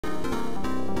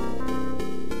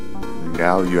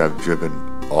now you have driven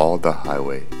all the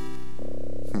highway.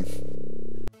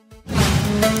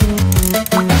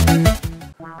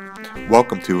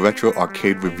 Welcome to Retro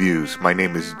Arcade Reviews. My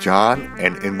name is John,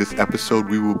 and in this episode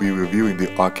we will be reviewing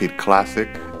the arcade classic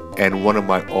and one of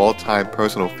my all-time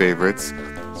personal favorites,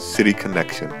 City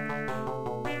Connection.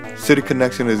 City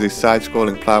Connection is a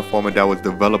side-scrolling platformer that was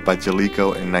developed by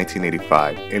Jaleco in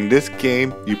 1985. In this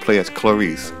game, you play as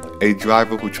Clarice, a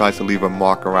driver who tries to leave a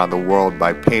mark around the world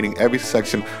by painting every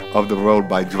section of the road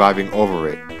by driving over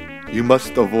it. You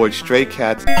must avoid stray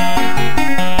cats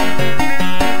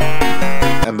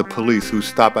and the police who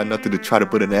stop at nothing to try to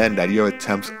put an end at your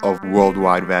attempts of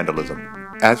worldwide vandalism.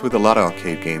 As with a lot of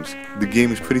arcade games, the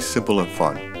game is pretty simple and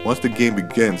fun. Once the game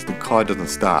begins, the car doesn't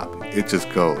stop, it just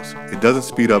goes. It doesn't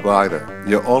speed up either.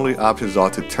 Your only options are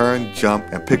to turn, jump,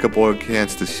 and pick up oil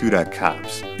cans to shoot at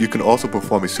cops. You can also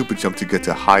perform a super jump to get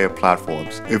to higher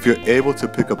platforms. If you're able to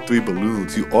pick up 3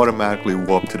 balloons, you automatically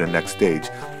warp to the next stage.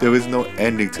 There is no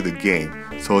ending to the game,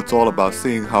 so it's all about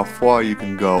seeing how far you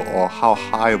can go or how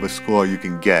high of a score you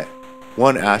can get.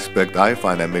 One aspect I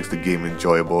find that makes the game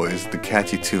enjoyable is the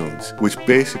catchy tunes, which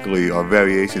basically are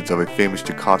variations of a famous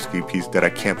Tchaikovsky piece that I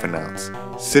can't pronounce.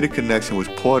 City Connection was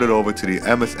ported over to the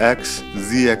MSX,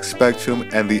 ZX Spectrum,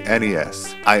 and the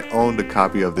NES. I owned a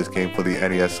copy of this game for the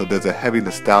NES, so there's a heavy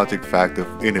nostalgic factor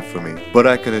in it for me. But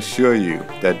I can assure you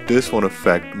that this won't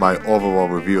affect my overall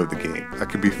review of the game. I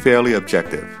can be fairly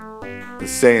objective. In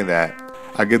saying that,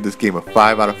 I give this game a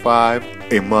 5 out of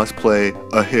 5, a must play,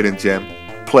 a hidden gem.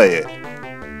 Play it.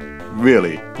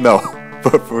 Really, no,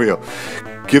 but for real,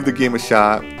 give the game a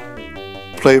shot,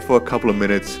 play it for a couple of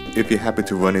minutes if you happen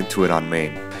to run into it on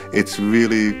main. It's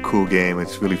really cool game,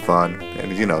 it's really fun,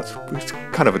 and it's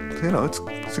kind of a,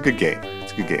 it's a good game,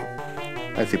 it's a good game.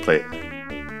 I say play it.